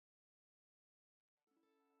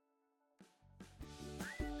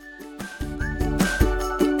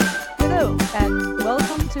and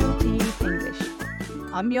welcome to Teach English.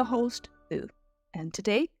 I'm your host, Thu, and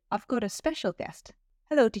today I've got a special guest.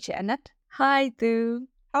 Hello, Teacher Annette. Hi, Thu.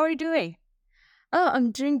 How are you doing? Oh,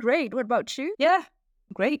 I'm doing great. What about you? Yeah,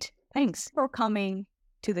 great. Thanks for coming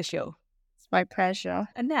to the show. It's my pleasure.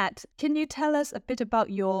 Annette, can you tell us a bit about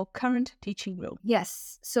your current teaching role?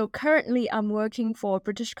 Yes. So currently I'm working for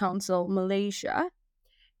British Council Malaysia,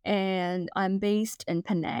 and I'm based in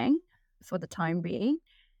Penang for the time being.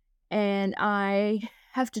 And I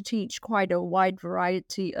have to teach quite a wide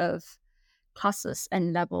variety of classes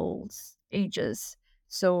and levels, ages.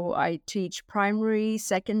 So I teach primary,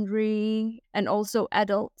 secondary, and also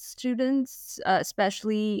adult students,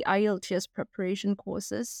 especially IELTS preparation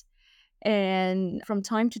courses. And from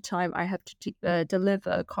time to time, I have to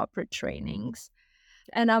deliver corporate trainings.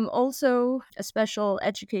 And I'm also a special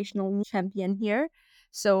educational champion here.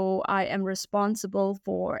 So I am responsible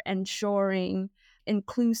for ensuring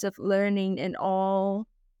inclusive learning in all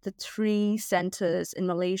the 3 centers in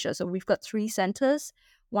Malaysia. So we've got 3 centers,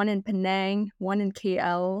 one in Penang, one in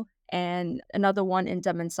KL, and another one in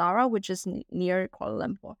Damansara, which is near Kuala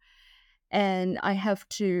Lumpur. And I have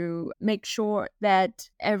to make sure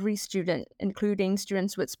that every student, including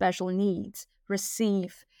students with special needs,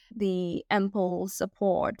 receive the ample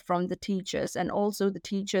support from the teachers, and also the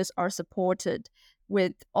teachers are supported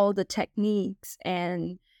with all the techniques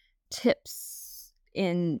and tips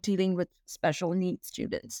in dealing with special needs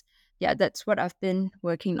students. Yeah, that's what I've been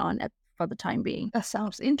working on for the time being. That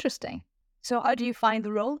sounds interesting. So how do you find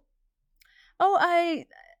the role? I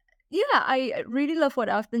really love what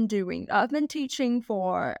I've been doing. I've been teaching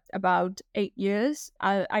for about 8 years.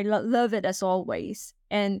 I love it as always.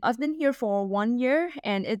 And I've been here for 1 year,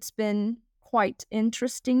 and it's been quite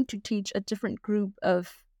interesting to teach a different group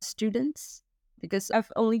of students because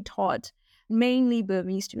I've only taught mainly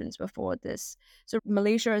Burmese students before this. So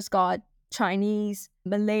Malaysia has got Chinese,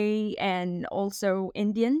 Malay, and also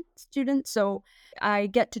Indian students. So I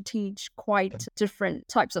get to teach quite different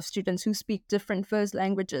types of students who speak different first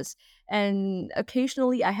languages. And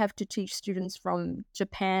occasionally I have to teach students from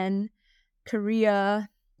Japan, Korea,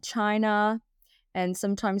 China, and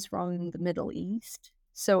sometimes from the Middle East.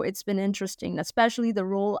 So it's been interesting, especially the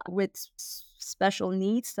role with special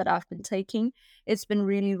needs that I've been taking. It's been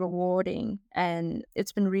really rewarding, and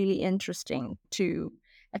it's been really interesting to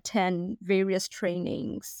attend various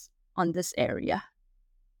trainings on this area.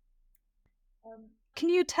 Can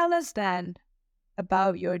you tell us then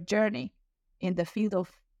about your journey in the field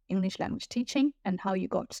of English language teaching and how you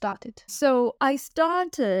got started? So I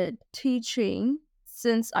started teaching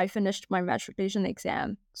since I finished my matriculation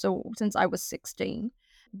exam. So since I was 16,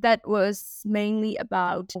 that was mainly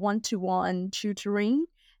about one-to-one tutoring,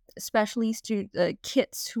 especially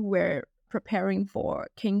kids who were preparing for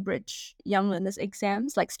Cambridge Young Learners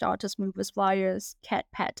exams like Starters, Movers, Flyers, CAT,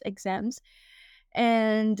 PAT exams.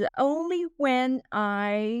 And only when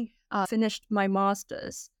I finished my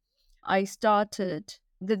master's, I started,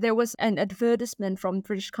 there was an advertisement from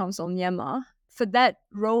British Council Myanmar. For that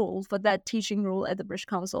role, for that teaching role at the British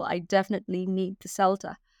Council, I definitely need the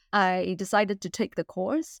CELTA. I decided to take the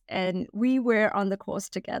course, and we were on the course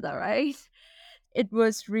together, right? It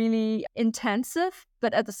was really intensive,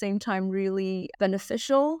 but at the same time, really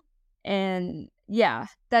beneficial. And yeah,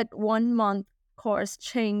 that 1 month course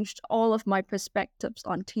changed all of my perspectives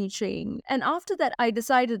on teaching. And after that, I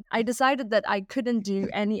decided that I couldn't do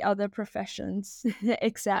any other professions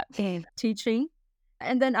except teaching.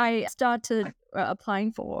 And then I started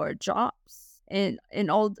applying for jobs in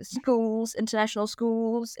all the schools, international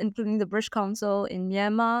schools, including the British Council in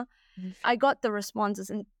Myanmar. I got the responses,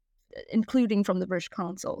 including from the British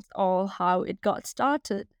Council, all how it got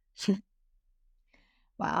started.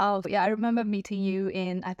 Wow. Yeah, I remember meeting you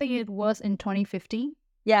I think it was in 2015.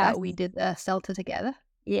 Yeah, we did a CELTA together.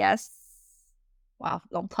 Yes. Wow,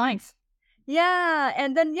 long time. Yeah,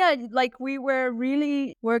 and then like we were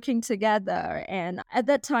really working together, and at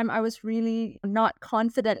that time I was really not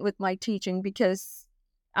confident with my teaching because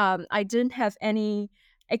I didn't have any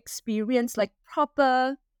experience, like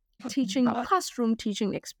proper teaching, classroom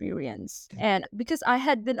teaching experience. And because I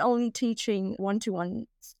had been only teaching one-to-one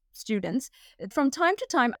students, from time to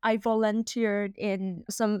time I volunteered in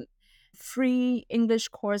some free English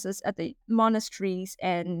courses at the monasteries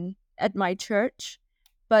and at my church.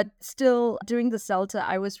 But still, during the CELTA,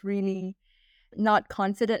 I was really not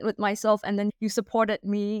confident with myself. And then you supported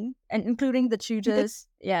me, and including the tutors.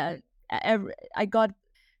 Yeah, I got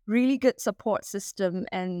really good support system.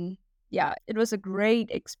 And yeah, it was a great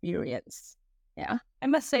experience. Yeah. I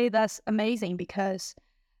must say that's amazing because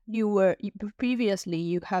previously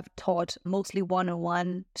you have taught mostly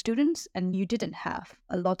one-on-one students, and you didn't have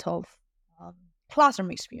a lot of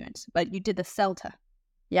classroom experience, but you did the CELTA.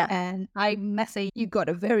 Yeah. And I must say you got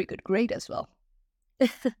a very good grade as well.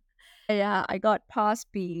 Yeah, I got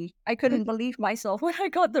past B. I couldn't believe myself when I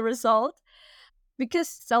got the result. Because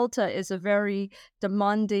CELTA is a very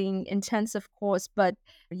demanding, intensive course, but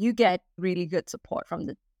you get really good support from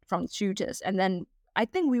the tutors. And then I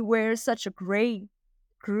think we were such a great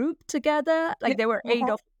group together. Like there were 8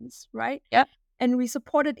 of us, right? Yeah. And we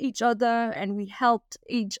supported each other and we helped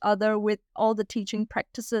each other with all the teaching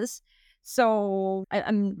practices. So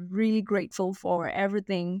I'm really grateful for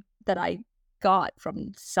everything that I got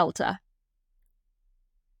from CELTA.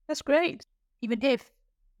 That's great. Even if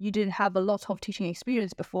you didn't have a lot of teaching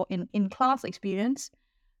experience before in class experience,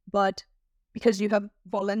 but because you have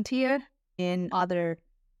volunteer in other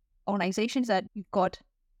organizations that you've got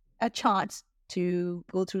a chance to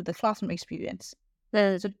go through the classroom experience.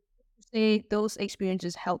 So say those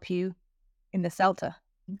experiences help you in the CELTA.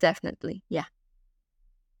 Definitely, yeah.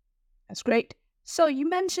 That's great. So you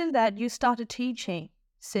mentioned that you started teaching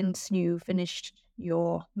since you finished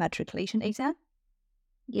your matriculation exam.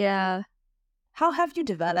 Yeah. How have you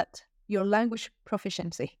developed your language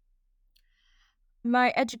proficiency?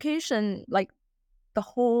 My education, like the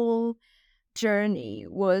whole journey,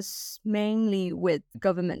 was mainly with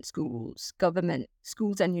government schools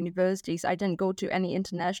and universities. I didn't go to any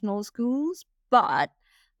international schools, but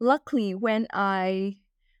luckily when I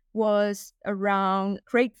was around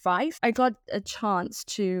grade 5, I got a chance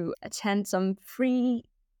to attend some free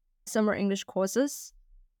summer English courses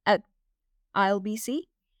at ILBC.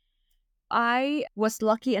 I was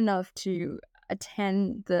lucky enough to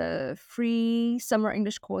attend the free summer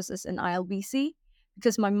English courses in ILBC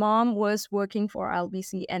because my mom was working for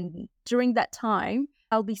ILBC, and during that time,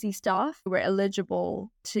 ILBC staff were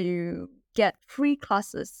eligible to get free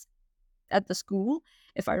classes at the school,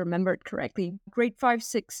 if I remembered correctly. Grade 5,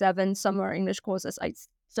 6, 7 summer English courses, I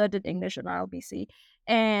studied English at ILBC.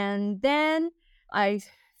 And then I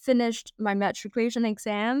finished my matriculation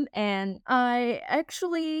exam, and I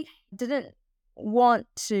actually didn't want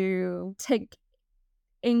to take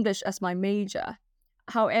English as my major.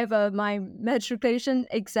 However, my matriculation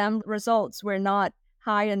exam results were not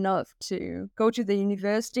high enough to go to the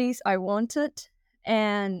universities I wanted,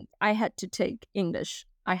 and I had to take English.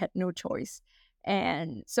 I had no choice.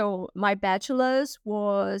 And so my bachelor's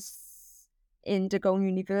was in Dagong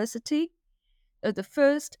University. The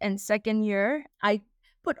first and second year, I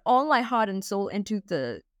put all my heart and soul into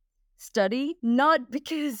the study, not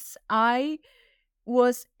because I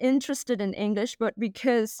was interested in English, but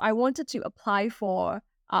because I wanted to apply for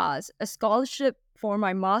a scholarship for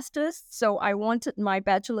my master's. So I wanted my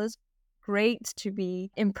bachelor's grades to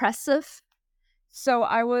be impressive. So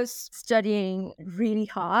I was studying really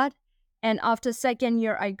hard. And after second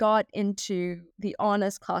year, I got into the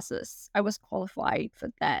honors classes. I was qualified for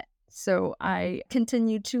that. So I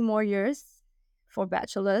continued 2 more years for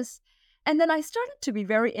bachelor's. And then I started to be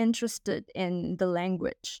very interested in the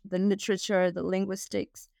language, the literature, the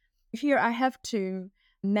linguistics. Here I have to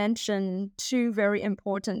mention 2 very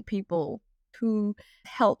important people who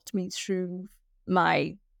helped me through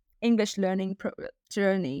my English learning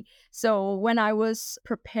journey. So when I was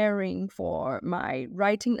preparing for my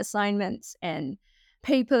writing assignments and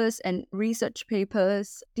papers and research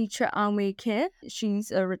papers, teacher Ang Wei Kin,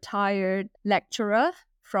 she's a retired lecturer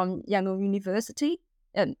from Yangon University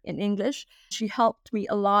in English. She helped me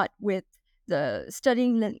a lot with the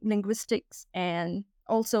studying linguistics and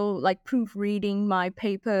also like proofreading my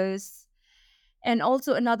papers. And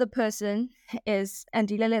also another person is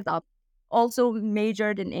Andile Tap, also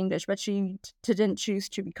majored in English, but she didn't choose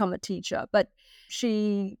to become a teacher. But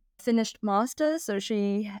she finished master's, so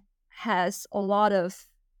she has a lot of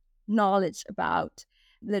knowledge about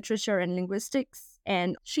literature and linguistics.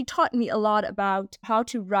 And she taught me a lot about how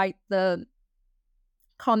to write the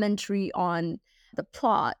commentary on the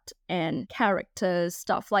plot and characters,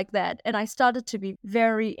 stuff like that. And I started to be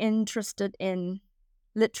very interested in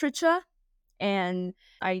literature, and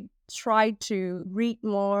I tried to read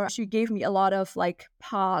more. She gave me a lot of like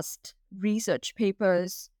past research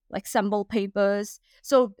papers, like sample papers.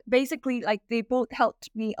 So basically, like they both helped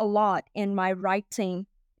me a lot in my writing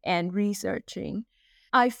and researching.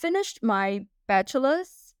 I finished my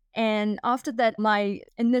bachelor's, and after that, my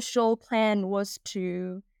initial plan was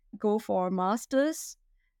to go for master's.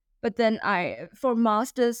 But then for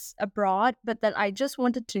master's abroad, but then I just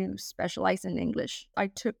wanted to specialize in English. I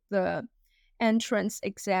took the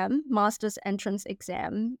master's entrance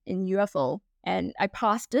exam in UFO, and I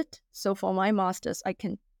passed it. So for my master's,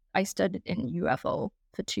 I studied in UFO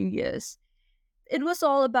for 2 years. It was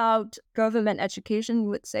all about government education, you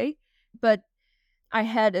would say, but I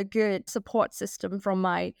had a good support system from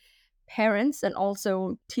my parents and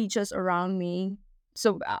also teachers around me.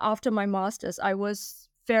 So after my master's, I was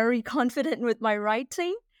very confident with my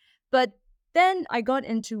writing. But then I got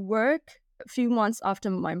into work a few months after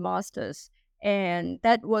my master's. And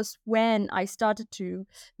that was when I started to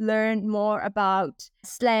learn more about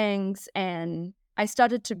slangs, and I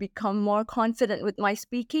started to become more confident with my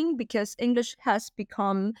speaking because English has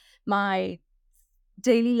become my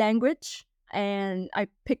daily language. And I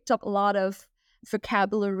picked up a lot of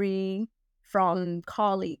vocabulary from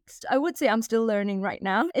colleagues. I would say I'm still learning right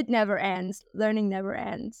now. It never ends. Learning never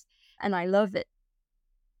ends. And I love it.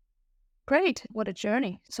 Great. What a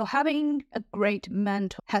journey. So having a great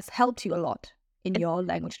mentor has helped you a lot in your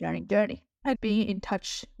language learning journey. And being in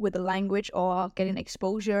touch with the language or getting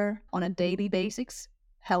exposure on a daily basis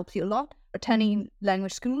helps you a lot. Attending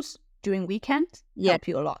language schools during weekends help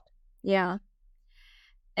you a lot. Yeah.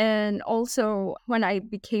 And also, when I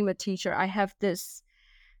became a teacher, I have this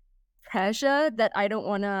pressure that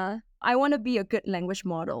I want to be a good language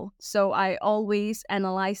model. So I always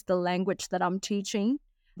analyze the language that I'm teaching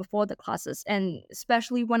before the classes. And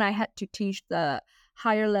especially when I had to teach the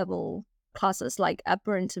higher level classes like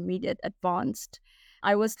upper, intermediate, advanced,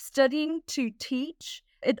 I was studying to teach.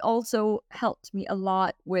 It also helped me a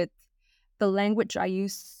lot with the language I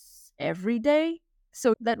use every day.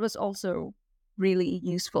 So that was also really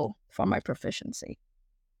useful for my proficiency.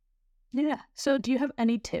 Yeah. So do you have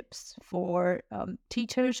any tips for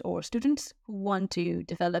teachers or students who want to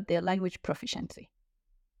develop their language proficiency?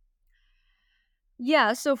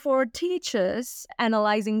 Yeah, so for teachers,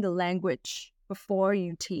 analyzing the language before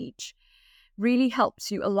you teach really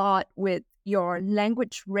helps you a lot with your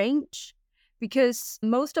language range, because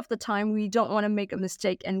most of the time we don't want to make a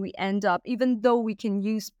mistake and we end up, even though we can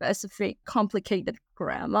use specific complicated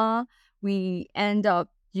grammar, we end up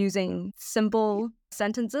using simple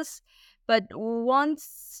sentences. But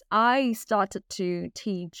once I started to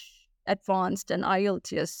teach advanced and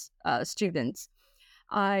IELTS students,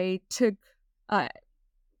 I took uh,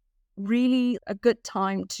 really a good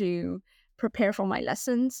time to prepare for my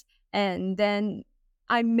lessons. And then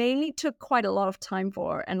I mainly took quite a lot of time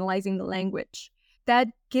for analyzing the language. That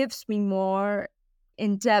gives me more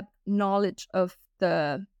in depth knowledge of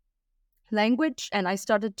the language. And I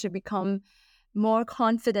started to become more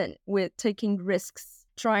confident with taking risks,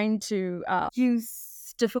 trying to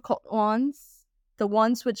use difficult ones, the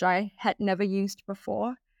ones which I had never used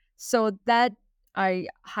before. So that I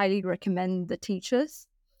highly recommend the teachers.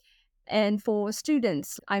 And for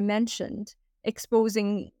students, I mentioned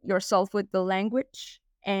exposing yourself with the language,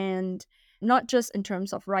 and not just in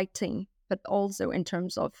terms of writing, but also in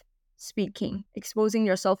terms of speaking, exposing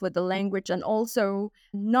yourself with the language, and also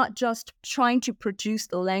not just trying to produce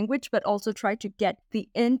the language, but also try to get the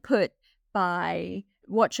input by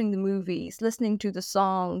watching the movies, listening to the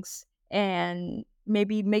songs, and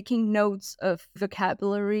maybe making notes of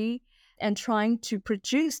vocabulary and trying to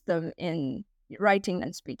produce them in writing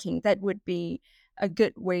and speaking. That would be a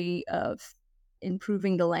good way of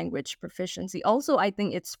improving the language proficiency. Also, I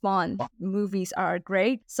think it's fun. Movies are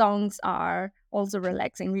great. Songs are also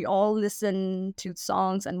relaxing. We all listen to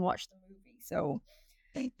songs and watch the movie. So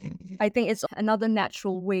I think it's another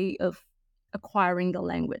natural way of acquiring the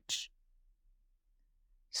language.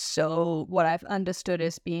 So what I've understood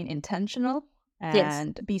is being intentional Yes.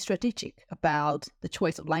 and be strategic about the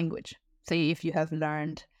choice of language. Say if you have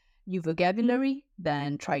learned new vocabulary,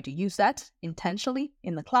 then try to use that intentionally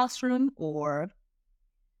in the classroom or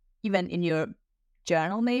even in your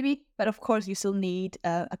journal maybe. But of course, you still need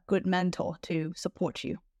a good mentor to support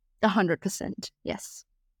you. 100%. Yes.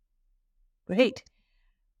 Great.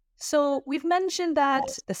 So we've mentioned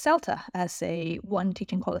that the CELTA as a one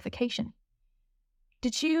teaching qualification.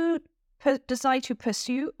 Did you decide to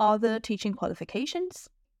pursue other teaching qualifications?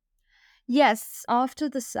 Yes, after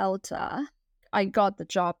the CELTA, I got the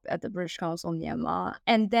job at the British Council Myanmar.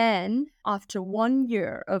 And then after 1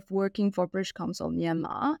 year of working for British Council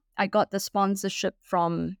Myanmar, I got the sponsorship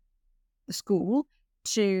from the school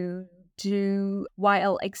to do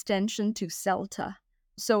YL extension to CELTA.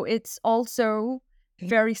 So it's also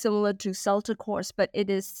very similar to CELTA course, but it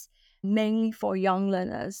is mainly for young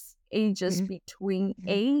learners ages between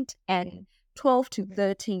 8 and 12 to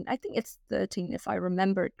 13. I think it's 13 if I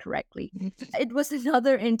remember it correctly. It was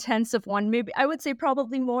another intensive one. Maybe I would say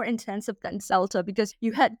probably more intensive than CELTA, because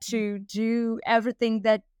you had to do everything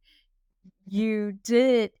that you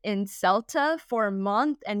did in CELTA for a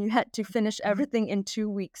month and you had to finish everything in 2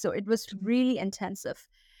 weeks. So it was really intensive,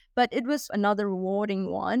 but it was another rewarding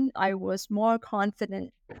one. I was more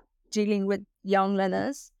confident dealing with young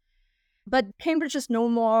learners. But Cambridge is no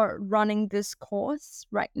more running this course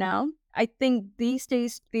right now. I think these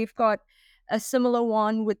days they've got a similar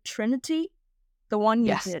one with Trinity, the one you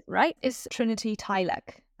Yes, did, right? it's Trinity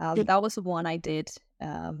Tilak. That was the one I did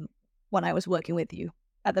when I was working with you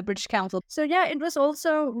at the British Council. So yeah, it was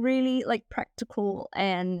also really like practical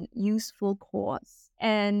and useful course.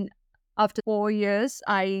 And after 4 years,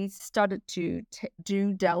 I started to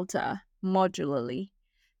do Delta modularly.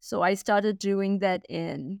 So I started doing that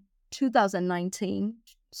in 2019.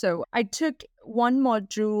 So I took one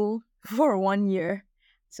module for 1 year.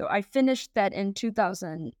 So I finished that in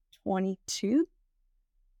 2022.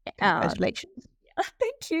 Congratulations.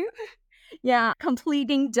 Thank you. Yeah,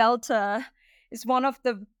 completing Delta is one of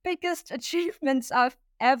the biggest achievements I've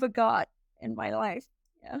ever got in my life.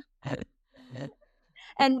 Yeah.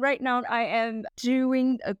 And right now I am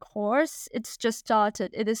doing a course. It's just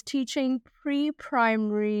started. It is teaching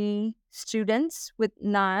pre-primary students with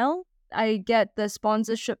Nile. I get the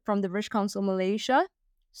sponsorship from the British Council Malaysia.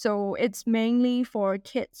 So it's mainly for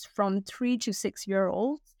kids from 3 to 6 year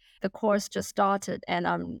olds. The course just started and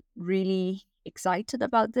I'm really excited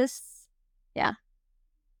about this. Yeah.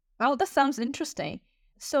 Well, that sounds interesting.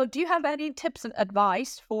 So, do you have any tips and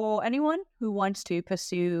advice for anyone who wants to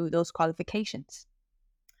pursue those qualifications?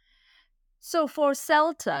 So for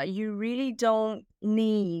CELTA, you really don't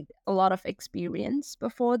need a lot of experience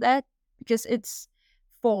before that because it's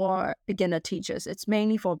for beginner teachers. It's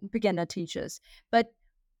mainly for beginner teachers. But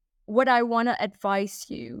what I want to advise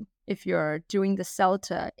you if you're doing the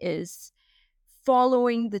CELTA is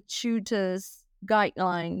following the tutor's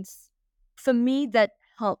guidelines. For me, that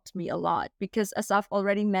helped me a lot because, as I've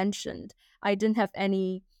already mentioned, I didn't have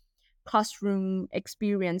any classroom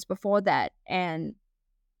experience before that and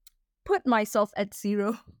put myself at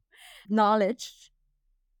zero knowledge.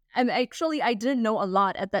 And actually, I didn't know a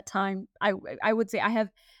lot at that time. I would say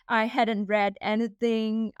I hadn't read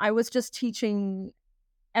anything. I was just teaching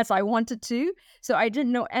as I wanted to. So I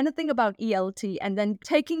didn't know anything about ELT. And then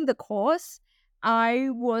taking the course, I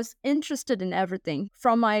was interested in everything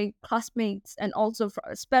from my classmates and also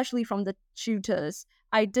especially from the tutors.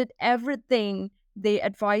 I did everything they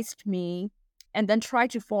advised me and then tried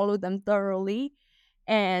to follow them thoroughly.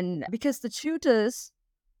 And because the tutors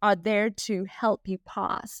are there to help you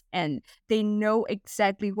pass and they know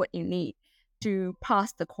exactly what you need to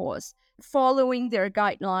pass the course, following their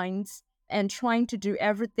guidelines and trying to do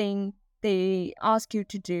everything they ask you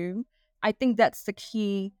to do. I think that's the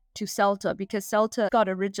key to CELTA because CELTA got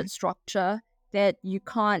a rigid structure that you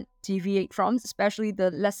can't deviate from, especially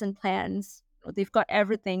the lesson plans. They've got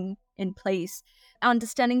everything in place.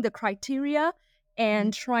 Understanding the criteria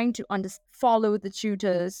and trying to follow the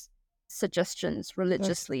tutor's suggestions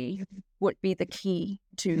religiously would be the key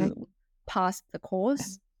to pass the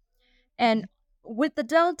course. And with the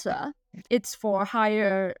Delta, it's for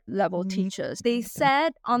higher level teachers. They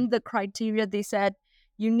said on the criteria, they said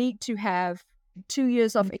you need to have 2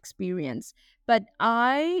 years of experience. But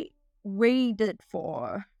I waited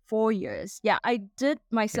for 4 years. Yeah, I did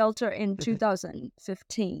my CELTA in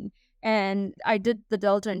 2015 and I did the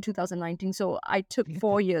Delta in 2019. So I took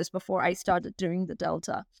 4 years before I started doing the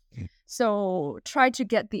Delta. So try to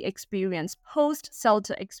get the experience, post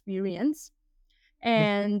CELTA experience.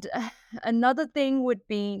 And another thing would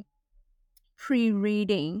be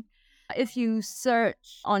pre-reading. If you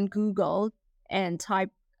search on Google and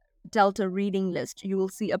type Delta reading list, you will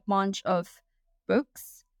see a bunch of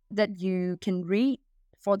books that you can read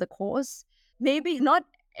for the course. Maybe not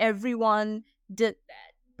everyone did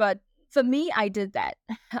that, but for me, I did that.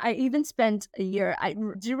 I even spent a year.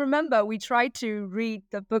 Do you remember we tried to read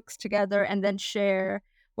the books together and then share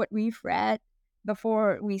what we've read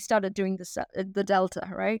before we started doing the Delta,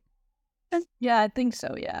 right? Yeah, I think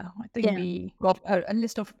so. Yeah, I think we got a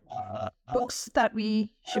list of books that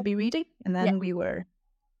we should be reading, and then we were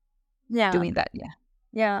doing that. Yeah.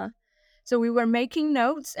 Yeah. So we were making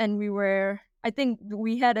notes and I think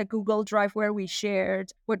we had a Google Drive where we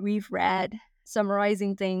shared what we've read,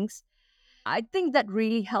 summarizing things. I think that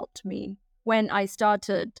really helped me when I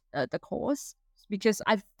started the course because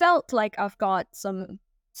I felt like I've got some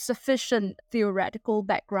sufficient theoretical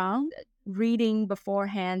background, reading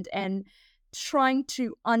beforehand and trying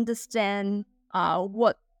to understand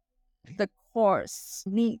what the course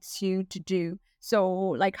needs you to do. So,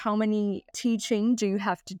 like, how many teaching do you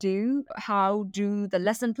have to do? How do the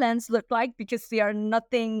lesson plans look like? Because they are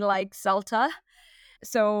nothing like CELTA.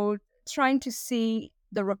 So, trying to see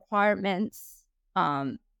the requirements,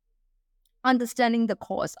 understanding the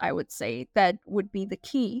course, I would say that would be the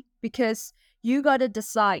key because you got to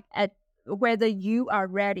decide at whether you are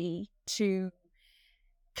ready to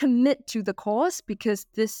commit to the course, because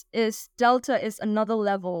Delta is another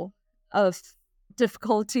level of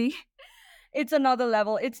difficulty. It's another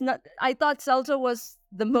level. It's not, I thought Delta was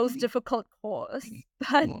the most difficult course,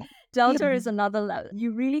 but Delta is another level.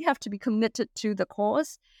 You really have to be committed to the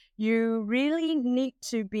course. You really need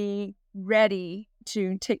to be ready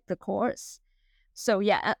to take the course. So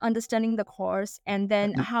yeah, understanding the course, and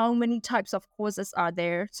then how many types of courses are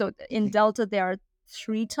there. So in Delta, there are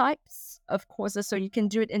 3 types of courses. So you can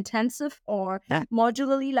do it intensive or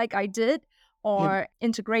modularly like I did, or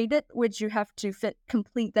integrated, which you have to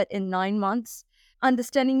complete that in 9 months.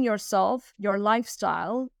 Understanding yourself, your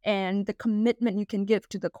lifestyle, and the commitment you can give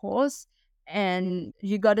to the course. And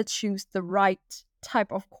you got to choose the right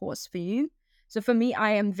type of course for you. So for me,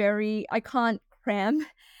 I can't cram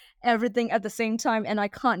everything at the same time, and I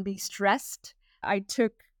can't be stressed. I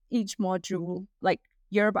took each module like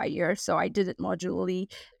year by year, so I did it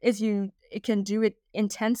modularly. If you can do it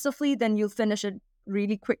intensively, then you'll finish it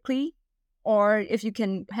really quickly. Or if you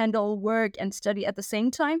can handle work and study at the same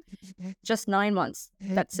time, just 9 months.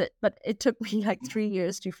 That's it. But it took me like 3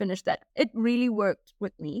 years to finish that. It really worked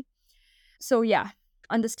with me. So yeah,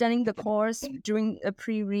 understanding the course, doing a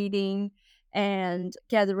pre-reading, and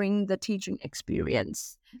gathering the teaching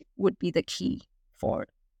experience would be the key for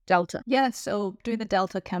Delta. Yeah, so doing the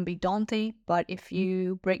Delta can be daunting, but if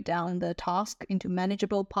you break down the task into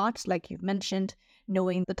manageable parts, like you've mentioned,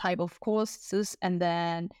 knowing the type of courses and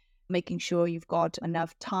then making sure you've got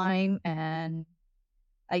enough time and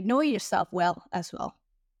like knowing yourself well as well.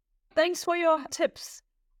 Thanks for your tips.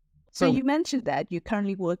 So you mentioned that you're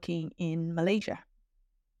currently working in Malaysia.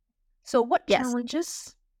 So what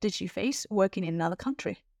challenges did you face working in another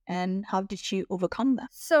country, and how did you overcome that?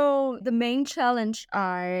 So the main challenge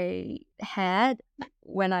I had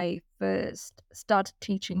when I first started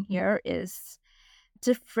teaching here is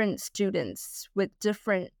different students with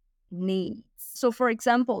different needs. So for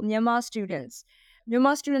example, Myanmar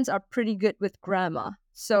students are pretty good with grammar.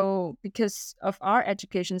 So because of our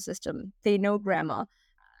education system, they know grammar.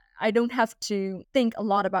 I don't have to think a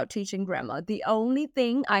lot about teaching grammar. The only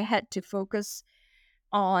thing I had to focus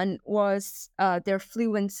on was their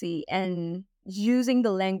fluency and using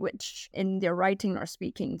the language in their writing or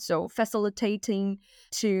speaking. So facilitating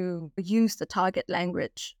to use the target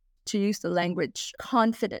language, to use the language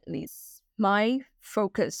confidently. My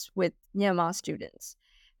focus with Myanmar students.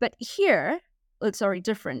 But here, it's already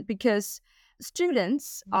different because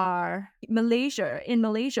students are in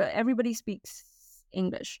Malaysia, everybody speaks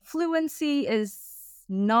English. Fluency is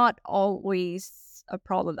not always a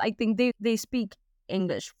problem. I think they speak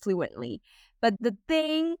English fluently. But the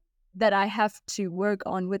thing that I have to work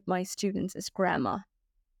on with my students is grammar.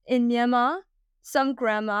 In Myanmar, some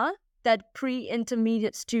grammar that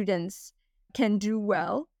pre-intermediate students can do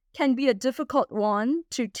well can be a difficult one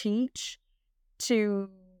to teach to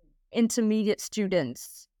intermediate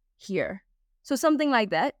students here. So something like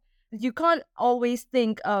that. You can't always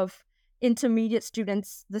think of intermediate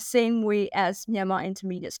students the same way as Myanmar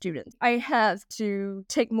intermediate students. I have to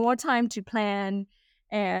take more time to plan,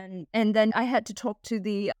 and then I had to talk to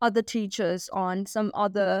the other teachers on some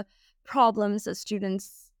other problems that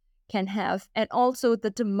students can have, and also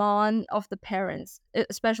the demand of the parents,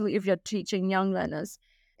 especially if you're teaching young learners.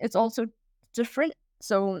 It's also different.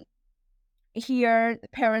 So here,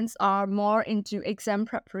 parents are more into exam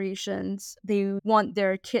preparations. They want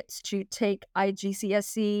their kids to take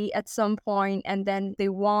IGCSE at some point, and then they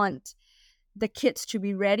want the kids to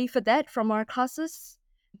be ready for that from our classes.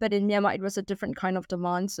 But in Myanmar, it was a different kind of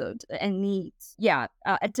demand and needs. Yeah,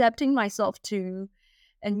 adapting myself to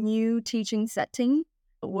a new teaching setting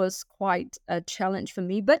was quite a challenge for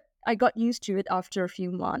me, but I got used to it after a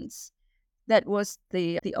few months. That was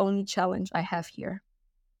the only challenge I have here.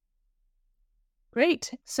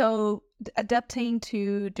 Great. So adapting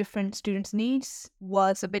to different students' needs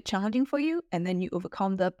was a bit challenging for you, and then you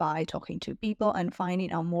overcome that by talking to people and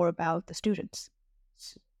finding out more about the students.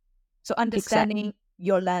 So understanding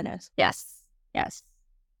your learners. Yes.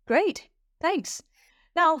 Great. Thanks.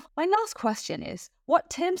 Now, my last question is, what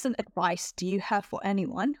tips and advice do you have for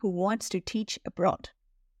anyone who wants to teach abroad?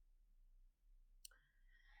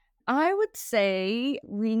 I would say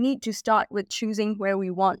we need to start with choosing where we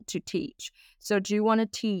want to teach. So do you want to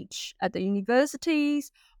teach at the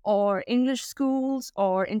universities or English schools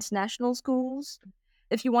or international schools?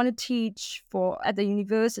 If you want to teach at the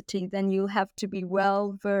university, then you'll have to be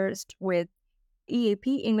well versed with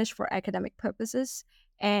EAP, English for Academic Purposes.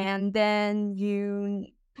 And then you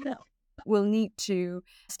will need to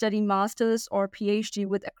study master's or PhD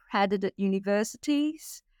with accredited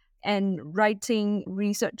universities. And writing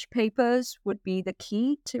research papers would be the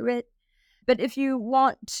key to it. But if you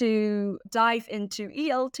want to dive into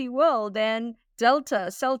ELT world, then Delta,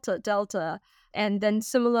 CELTA, Delta, and then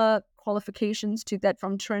similar qualifications to that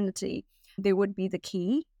from Trinity, they would be the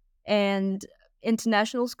key. And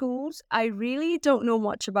international schools, I really don't know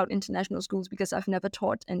much about international schools because I've never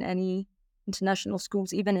taught in any international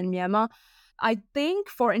schools, even in Myanmar. I think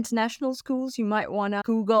for international schools, you might want to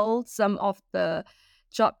Google some of the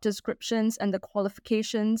job descriptions and the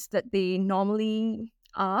qualifications that they normally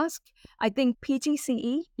ask. I think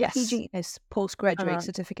PGCE, Yes, PG, is postgraduate uh,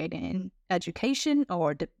 certificate in education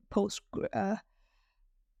or the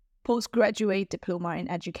postgraduate diploma in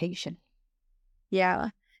education. yeah,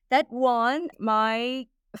 that one, my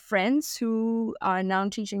friends who are now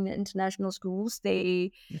teaching in international schools,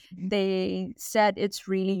 they said it's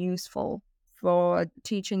really useful for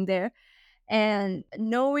teaching there. And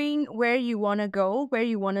knowing where you want to go, where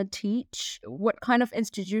you want to teach, what kind of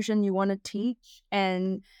institution you want to teach,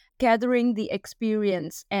 and gathering the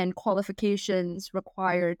experience and qualifications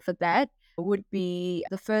required for that would be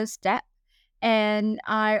the first step. And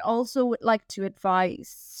I also would like to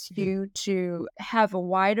advise you to have a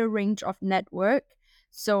wider range of network.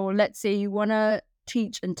 So let's say you want to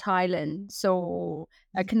teach in Thailand. So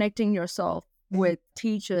connecting yourself with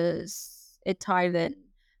teachers in Thailand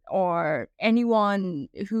or anyone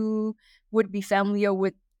who would be familiar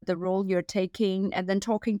with the role you're taking, and then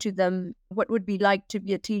talking to them what would be like to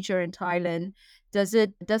be a teacher in Thailand. Does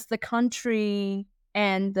the country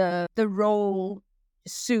and the role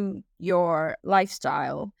suit your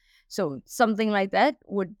lifestyle? So something like that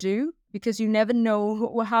would do, because you never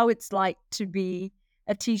know how it's like to be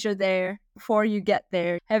a teacher there before you get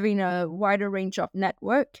there. Having a wider range of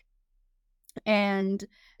network and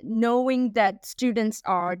knowing that students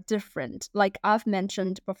are different. Like I've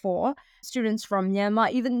mentioned before, students from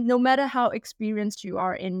Myanmar, even no matter how experienced you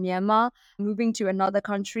are in Myanmar, moving to another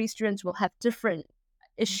country, students will have different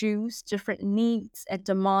issues, different needs and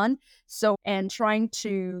demand. So, and trying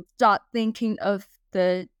to start thinking of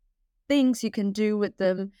the things you can do with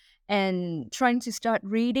them and trying to start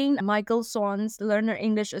reading. Michael Swan's Learner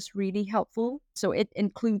English is really helpful. So it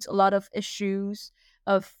includes a lot of issues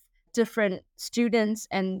of different students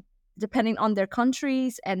and depending on their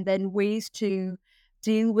countries, and then ways to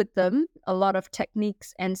deal with them, a lot of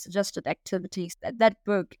techniques and suggested activities. That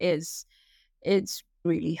book is it's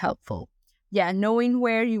really helpful. Yeah, knowing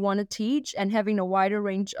where you want to teach and having a wider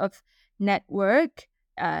range of network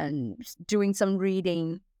and doing some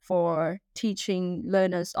reading for teaching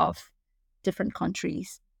learners of different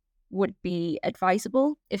countries would be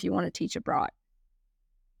advisable if you want to teach abroad.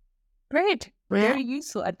 Great. Very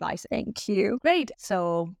useful advice. Thank you. Great.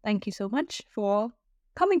 So thank you so much for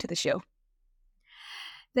coming to the show.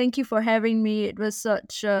 Thank you for having me. It was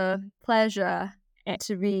such a pleasure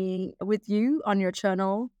to be with you on your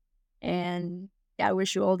channel. And I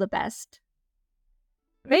wish you all the best.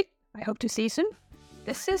 Great. I hope to see you soon.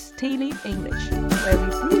 This is Daily English, where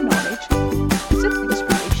we bring knowledge, seek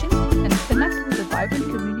inspiration, and connect with a vibrant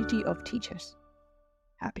community of teachers.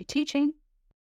 Happy teaching!